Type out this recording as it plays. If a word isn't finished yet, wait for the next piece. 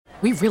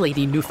We really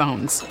need new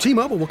phones.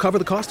 T-Mobile will cover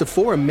the cost of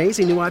 4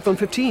 amazing new iPhone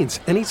 15s,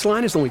 and each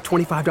line is only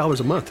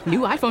 $25 a month. New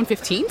iPhone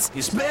 15s?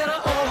 It's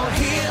better over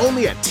here.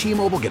 Only at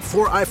T-Mobile, get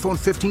 4 iPhone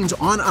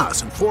 15s on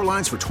us and 4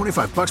 lines for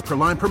 $25 per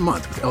line per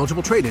month with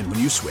eligible trade-in when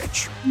you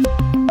switch.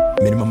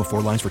 Minimum of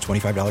 4 lines for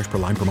 $25 per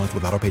line per month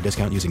with autopay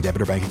discount using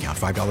debit or bank account.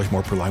 $5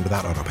 more per line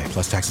without autopay,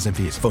 plus taxes and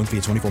fees. Phone fee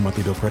at 24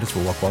 monthly bill credits for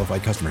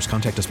well-qualified customers.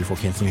 Contact us before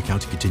canceling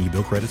account to continue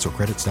bill credits or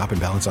credit stop and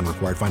balance on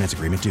required finance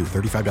agreement due.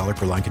 $35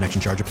 per line connection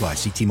charge applies.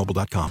 See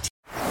T-Mobile.com.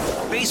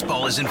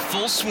 Baseball is in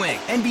full swing.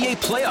 NBA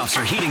playoffs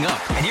are heating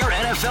up, and your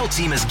NFL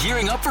team is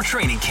gearing up for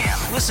training camp.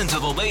 Listen to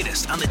the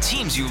latest on the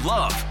teams you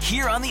love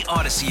here on the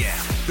Odyssey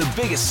app.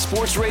 The biggest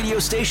sports radio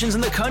stations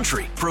in the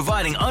country,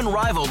 providing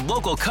unrivaled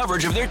local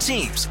coverage of their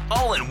teams,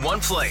 all in one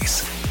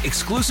place.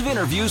 Exclusive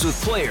interviews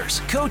with players,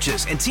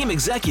 coaches, and team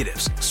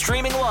executives,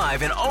 streaming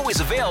live and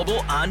always available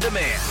on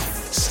demand.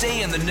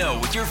 Stay in the know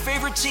with your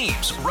favorite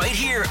teams right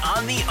here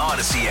on the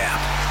Odyssey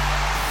app.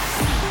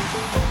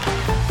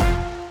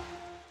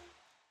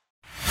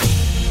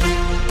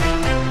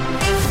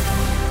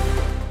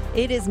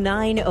 It is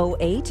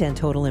 9:08 and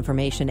Total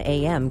Information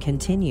AM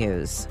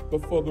continues.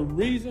 But for the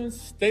reasons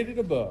stated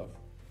above,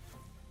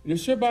 it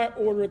is hereby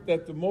ordered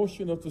that the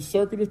motion of the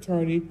Circuit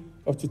Attorney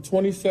of the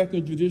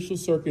 22nd Judicial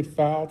Circuit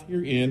filed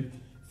herein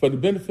for the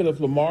benefit of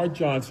Lamar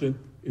Johnson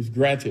is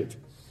granted.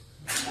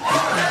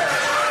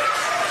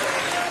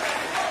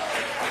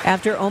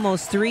 After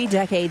almost 3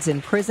 decades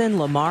in prison,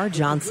 Lamar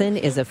Johnson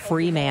is a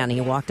free man. He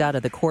walked out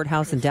of the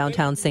courthouse in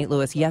downtown St.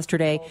 Louis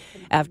yesterday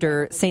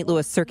after St.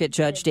 Louis Circuit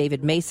Judge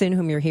David Mason,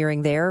 whom you're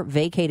hearing there,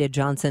 vacated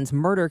Johnson's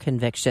murder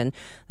conviction.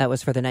 That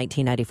was for the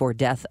 1994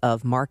 death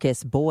of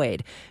Marcus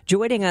Boyd.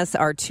 Joining us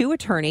are 2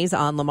 attorneys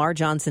on Lamar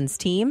Johnson's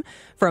team.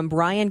 From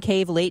Bryan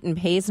Cave Leighton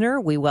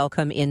Paisner, we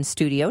welcome in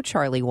studio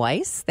Charlie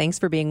Weiss. Thanks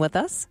for being with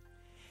us.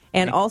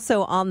 And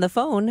also on the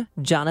phone,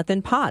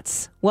 Jonathan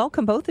Potts.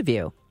 Welcome, both of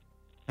you.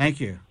 Thank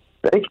you.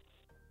 Thank you.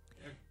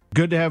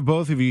 Good to have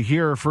both of you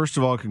here. First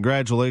of all,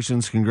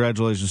 congratulations.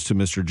 Congratulations to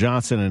Mr.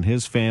 Johnson and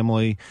his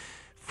family.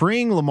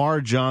 Freeing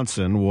Lamar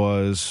Johnson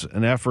was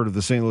an effort of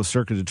the St. Louis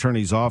Circuit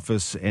Attorney's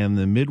Office and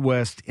the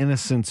Midwest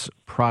Innocence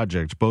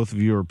Project. Both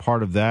of you are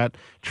part of that.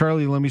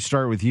 Charlie, let me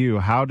start with you.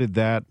 How did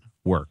that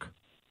work?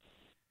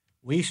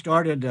 We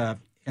started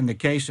in the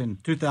case in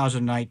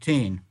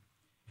 2019,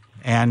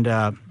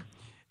 and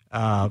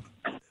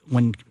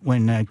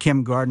when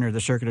Kim Gardner,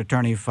 the circuit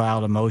attorney,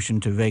 filed a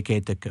motion to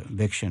vacate the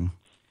conviction,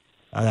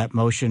 that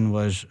motion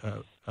was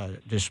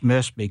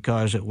dismissed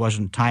because it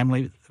wasn't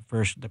timely.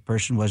 The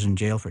person was in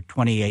jail for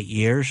 28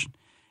 years,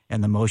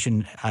 and the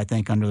motion, I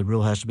think, under the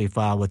rule has to be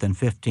filed within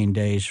 15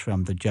 days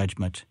from the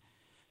judgment.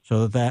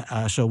 So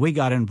we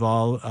got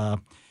involved.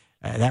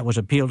 That was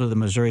appealed to the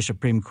Missouri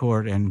Supreme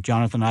Court, and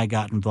Jonathan and I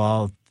got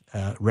involved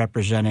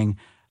representing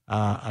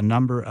a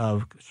number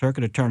of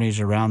circuit attorneys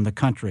around the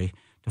country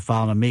to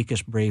file an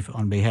amicus brief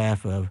on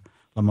behalf of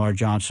Lamar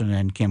Johnson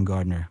and Kim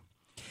Gardner.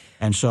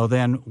 And so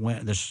then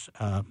when the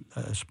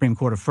Supreme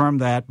Court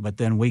affirmed that, but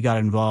then we got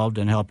involved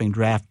in helping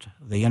draft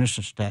the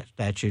innocence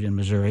statute in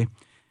Missouri,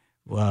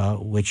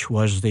 which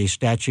was the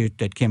statute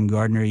that Kim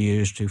Gardner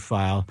used to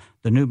file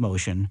the new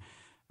motion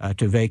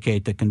to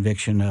vacate the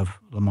conviction of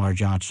Lamar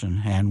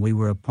Johnson. And we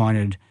were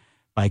appointed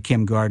by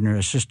Kim Gardner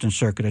assistant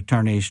circuit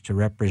attorneys to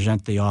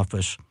represent the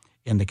office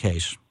in the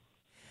case.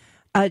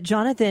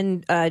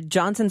 Jonathan,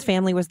 Johnson's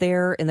family was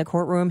there in the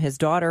courtroom, his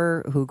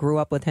daughter who grew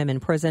up with him in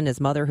prison, his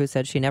mother who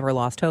said she never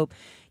lost hope.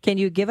 Can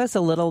you give us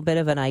a little bit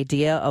of an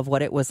idea of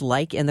what it was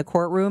like in the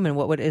courtroom and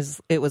what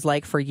it was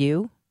like for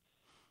you?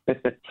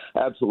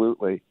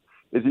 Absolutely.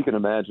 As you can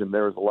imagine,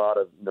 there was a lot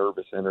of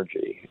nervous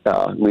energy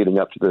leading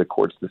up to the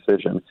court's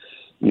decision.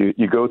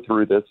 You go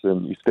through this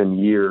and you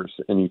spend years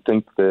and you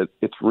think that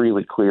it's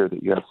really clear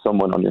that you have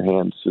someone on your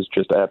hands who's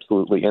just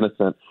absolutely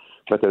innocent,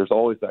 but there's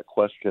always that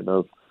question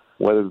of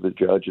whether the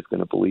judge is going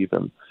to believe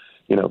him.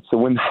 So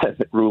when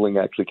that ruling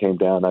actually came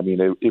down, I mean,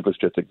 it was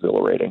just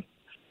exhilarating.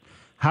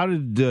 How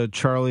did,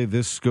 Charlie,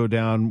 this go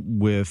down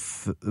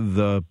with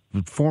the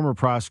former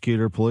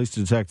prosecutor, police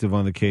detective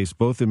on the case,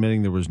 both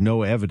admitting there was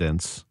no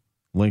evidence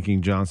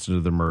linking Johnson to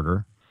the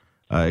murder,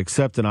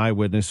 except an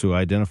eyewitness who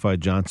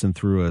identified Johnson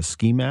through a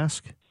ski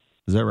mask?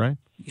 Is that right?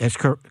 That's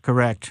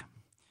correct.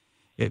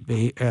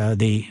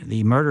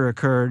 The murder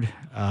occurred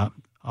on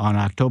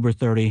October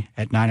 30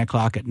 at 9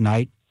 o'clock at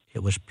night.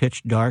 It was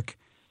pitch dark.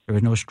 There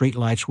was no street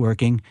lights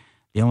working.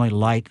 The only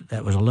light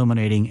that was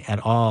illuminating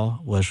at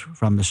all was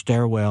from the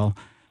stairwell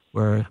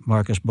where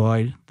Marcus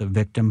Boyd, the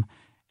victim,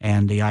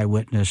 and the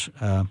eyewitness,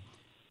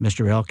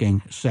 Mr.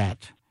 Elking,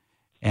 sat.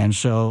 And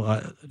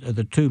so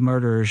the two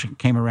murderers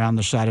came around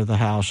the side of the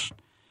house.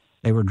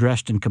 They were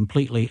dressed in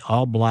completely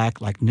all black,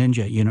 like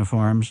ninja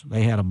uniforms.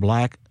 They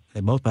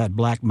both had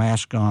black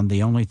masks on.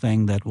 The only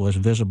thing that was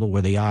visible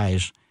were the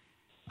eyes.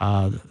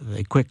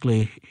 They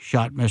quickly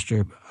shot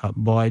Mr.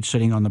 Boyd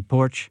sitting on the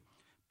porch,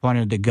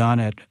 pointed the gun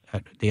at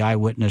the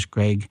eyewitness,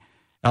 Greg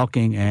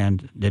Elking,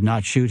 and did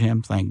not shoot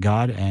him, thank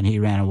God, and he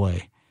ran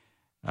away.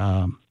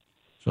 So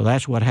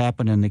that's what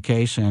happened in the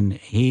case, and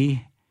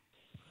he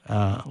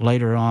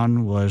later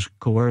on was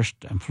coerced,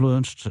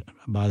 influenced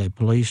by the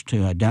police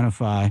to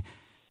identify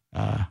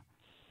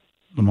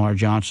Lamar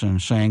Johnson,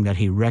 saying that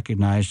he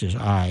recognized his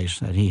eyes,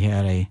 that he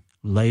had a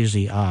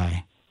lazy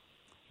eye.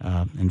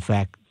 In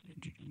fact,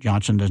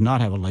 Johnson does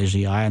not have a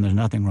lazy eye, and there's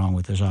nothing wrong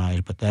with his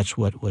eyes, but that's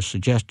what was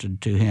suggested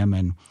to him,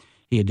 and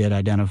he did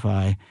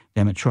identify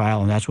them at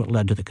trial, and that's what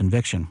led to the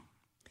conviction.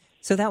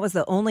 So that was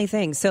the only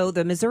thing. So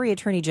the Missouri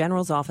Attorney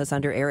General's office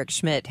under Eric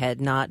Schmidt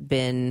had not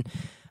been,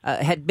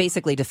 had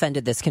basically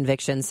defended this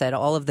conviction, said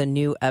all of the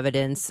new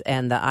evidence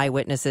and the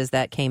eyewitnesses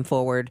that came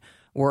forward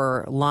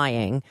were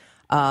lying.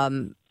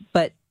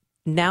 But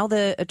now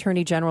the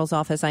Attorney General's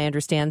office, I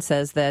understand,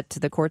 says that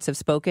the courts have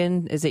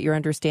spoken. Is it your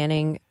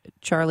understanding,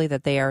 Charlie,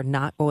 that they are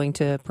not going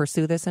to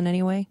pursue this in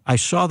any way? I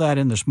saw that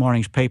in this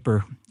morning's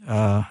paper,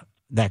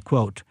 that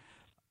quote.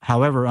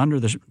 However, under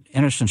the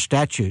innocent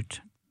statute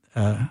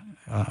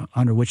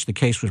under which the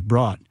case was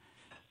brought,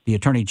 the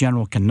Attorney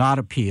General cannot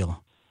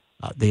appeal.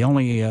 The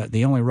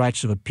only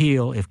rights of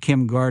appeal, if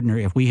Kim Gardner,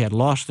 if we had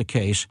lost the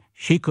case,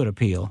 she could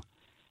appeal.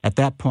 At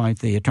that point,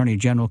 the Attorney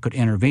General could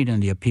intervene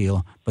in the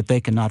appeal, but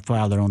they cannot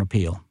file their own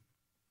appeal.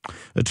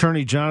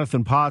 Attorney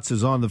Jonathan Potts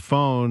is on the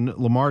phone.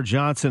 Lamar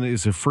Johnson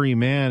is a free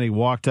man. He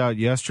walked out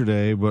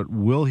yesterday, but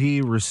will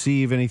he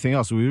receive anything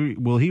else?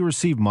 Will he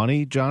receive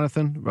money,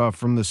 Jonathan,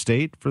 from the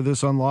state for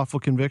this unlawful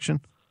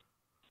conviction?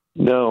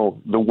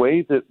 No. The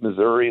way that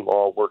Missouri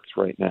law works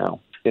right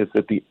now is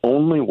that the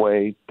only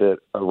way that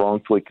a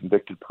wrongfully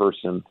convicted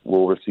person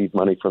will receive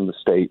money from the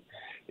state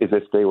is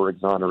if they were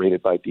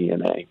exonerated by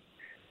DNA.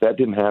 That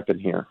didn't happen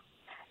here.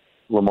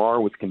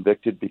 Lamar was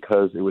convicted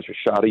because it was a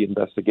shoddy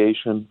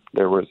investigation.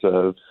 There was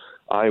an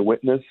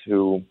eyewitness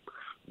who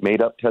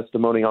made up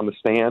testimony on the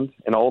stand,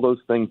 and all those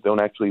things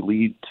don't actually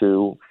lead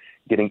to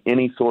getting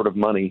any sort of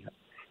money.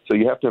 So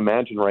you have to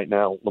imagine right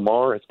now,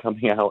 Lamar is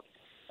coming out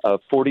a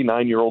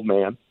 49-year-old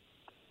man.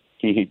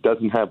 He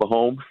doesn't have a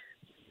home.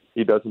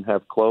 He doesn't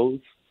have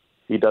clothes.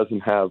 He doesn't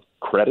have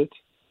credit.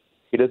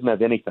 He doesn't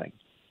have anything.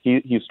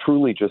 He's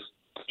truly just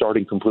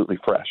starting completely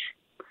fresh.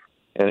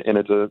 And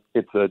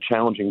it's a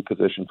challenging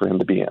position for him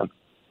to be in.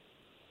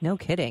 No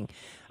kidding.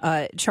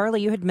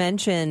 Charlie, you had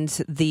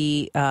mentioned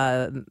the,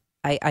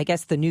 I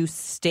guess, the new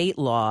state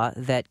law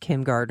that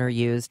Kim Gardner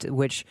used,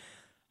 which,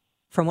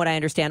 from what I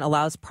understand,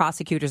 allows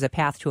prosecutors a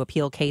path to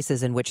appeal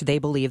cases in which they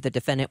believe the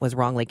defendant was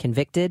wrongly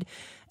convicted.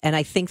 And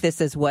I think this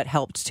is what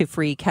helped to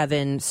free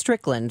Kevin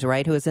Strickland,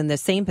 right, who is in the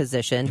same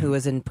position, who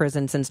is in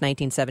prison since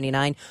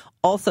 1979,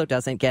 also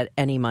doesn't get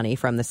any money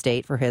from the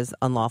state for his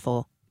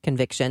unlawful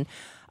conviction.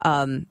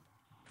 So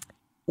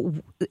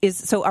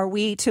are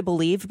we to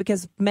believe,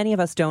 because many of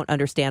us don't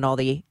understand all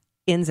the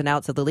ins and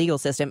outs of the legal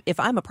system, if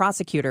I'm a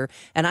prosecutor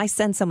and I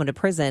send someone to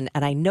prison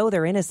and I know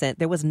they're innocent,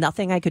 there was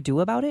nothing I could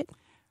do about it?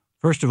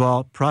 First of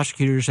all,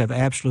 prosecutors have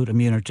absolute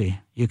immunity.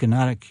 You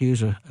cannot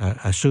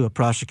sue a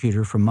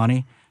prosecutor for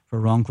money for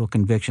wrongful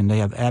conviction. They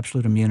have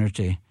absolute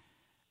immunity.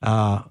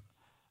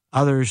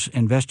 Others,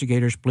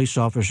 investigators, police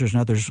officers,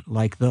 and others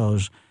like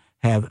those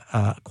have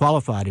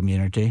qualified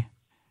immunity,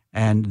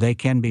 and they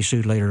can be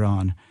sued later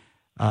on.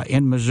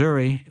 In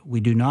Missouri,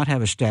 we do not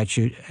have a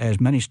statute, as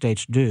many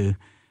states do,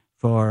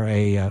 for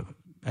a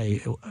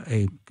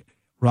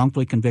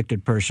wrongfully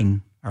convicted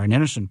person or an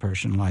innocent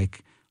person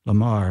like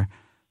Lamar,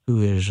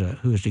 who is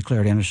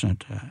declared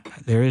innocent.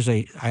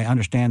 I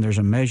understand there's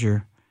a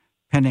measure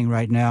pending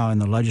right now in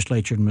the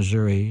legislature in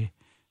Missouri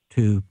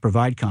to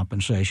provide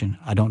compensation.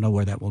 I don't know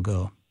where that will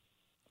go.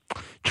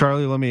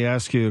 Charlie, let me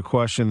ask you a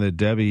question that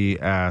Debbie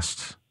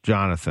asked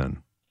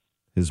Jonathan.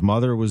 His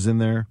mother was in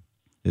there.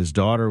 His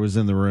daughter was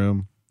in the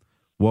room.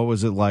 What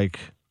was it like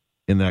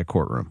in that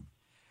courtroom?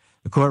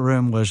 The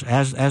courtroom was,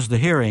 as the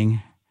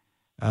hearing,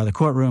 the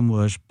courtroom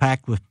was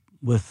packed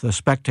with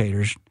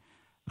spectators.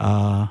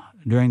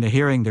 During the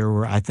hearing, there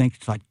were, I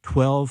think, like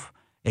 12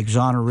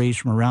 exonerees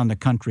from around the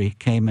country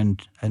came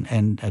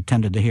and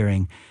attended the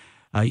hearing.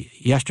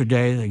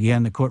 Yesterday,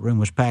 again, the courtroom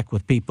was packed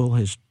with people.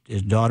 His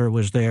daughter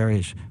was there.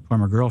 His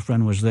former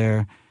girlfriend was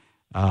there.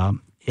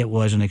 It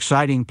was an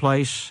exciting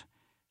place.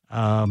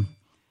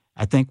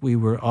 I think we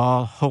were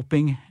all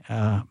hoping,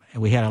 and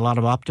we had a lot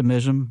of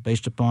optimism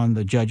based upon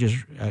the judge's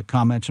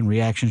comments and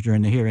reactions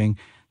during the hearing,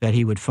 that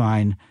he would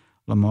find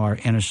Lamar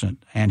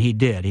innocent. And he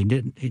did.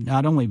 He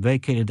not only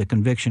vacated the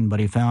conviction, but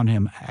he found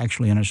him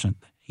actually innocent.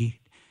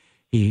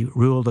 He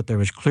ruled that there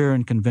was clear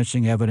and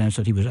convincing evidence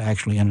that he was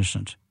actually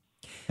innocent.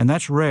 And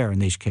that's rare in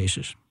these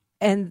cases.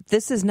 And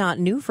this is not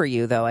new for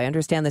you, though. I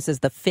understand this is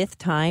the fifth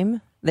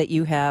time that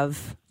you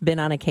have been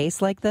on a case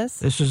like this?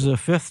 This is the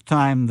fifth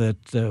time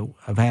that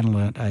I've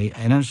handled an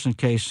innocent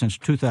case since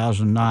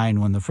 2009,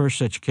 when the first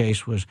such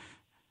case was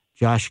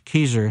Josh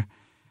Keyser.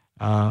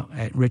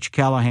 Rich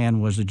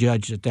Callahan was the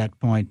judge at that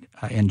point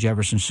in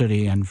Jefferson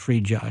City and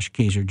freed Josh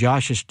Keyser.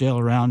 Josh is still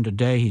around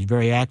today. He's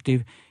very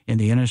active in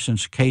the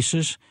innocence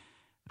cases.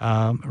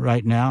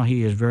 Right now,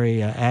 he is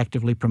very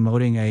actively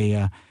promoting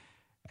a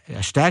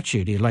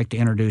statute he'd like to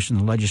introduce in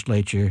the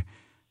legislature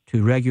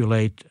to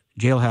regulate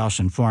jailhouse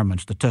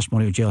informants, the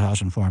testimony of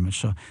jailhouse informants.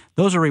 So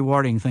those are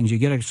rewarding things. You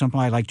get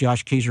somebody like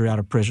Josh Keyser out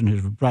of prison,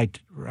 who's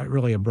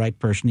really a bright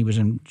person. He was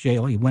in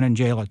jail. He went in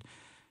jail at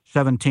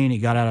 17. He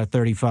got out at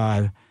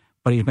 35,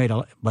 but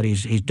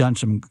he's done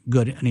some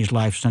good in his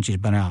life since he's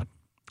been out.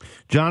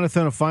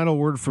 Jonathan, a final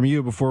word from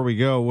you before we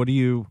go. What do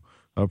you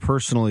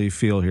personally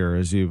feel here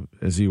as you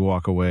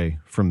walk away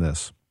from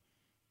this?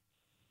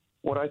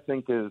 What I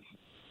think is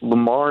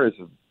Lamar is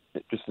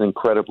just an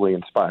incredibly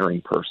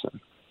inspiring person.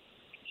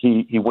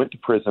 He went to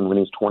prison when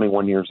he was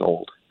 21 years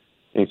old,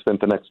 and he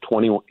spent the next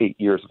 28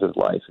 years of his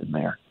life in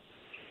there.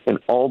 And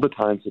all the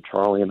times that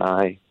Charlie and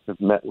I have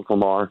met with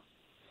Lamar,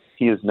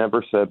 he has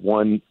never said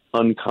one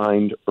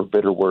unkind or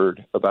bitter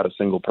word about a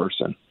single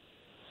person.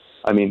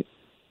 I mean,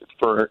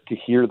 to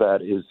hear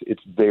that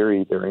it's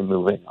very, very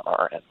moving on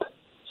our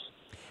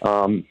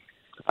end.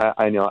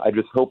 I know. I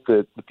just hope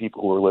that the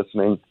people who are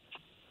listening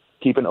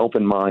keep an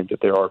open mind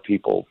that there are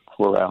people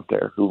who are out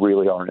there who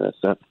really are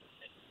innocent,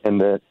 and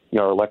that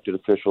our elected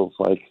officials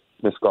like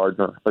Ms.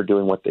 Gardner are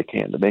doing what they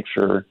can to make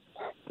sure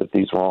that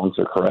these wrongs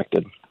are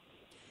corrected.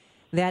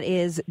 That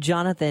is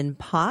Jonathan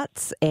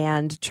Potts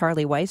and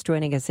Charlie Weiss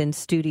joining us in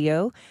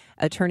studio.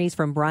 Attorneys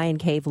from Bryan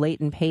Cave,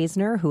 Leighton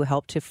Paisner, who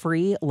helped to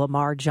free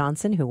Lamar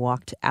Johnson, who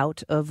walked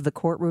out of the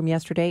courtroom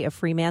yesterday, a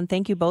free man.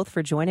 Thank you both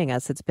for joining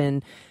us. It's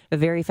been a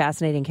very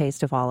fascinating case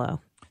to follow.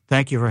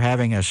 Thank you for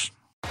having us.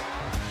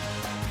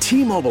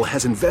 T-Mobile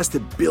has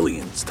invested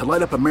billions to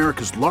light up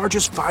America's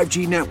largest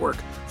 5G network,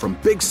 from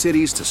big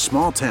cities to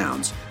small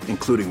towns,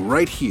 including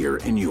right here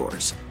in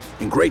yours.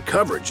 And great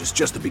coverage is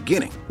just the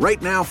beginning.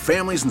 Right now,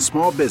 families and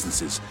small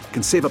businesses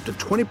can save up to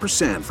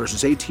 20%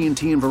 versus AT&T and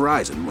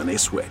Verizon when they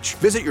switch.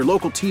 Visit your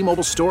local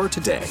T-Mobile store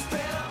today.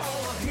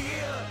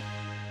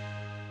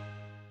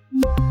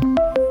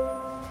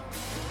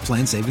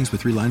 Plan savings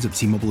with 3 lines of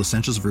T-Mobile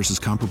Essentials versus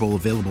comparable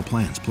available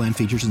plans. Plan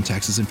features and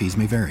taxes and fees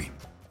may vary.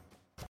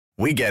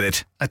 We get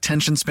it.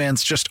 Attention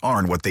spans just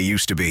aren't what they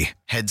used to be.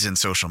 Heads in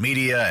social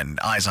media and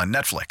eyes on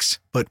Netflix.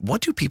 But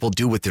what do people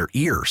do with their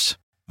ears?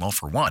 Well,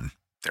 for one,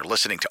 they're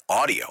listening to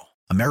audio.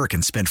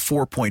 Americans spend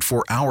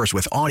 4.4 hours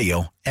with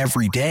audio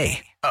every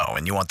day. Oh,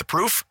 and you want the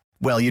proof?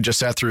 Well, you just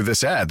sat through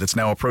this ad that's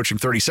now approaching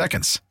 30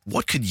 seconds.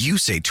 What could you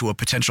say to a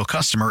potential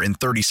customer in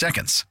 30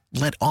 seconds?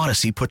 Let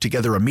Odyssey put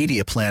together a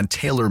media plan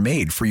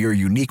tailor-made for your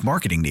unique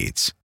marketing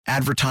needs.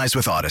 Advertise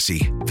with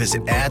Odyssey.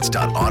 Visit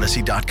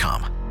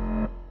ads.odyssey.com.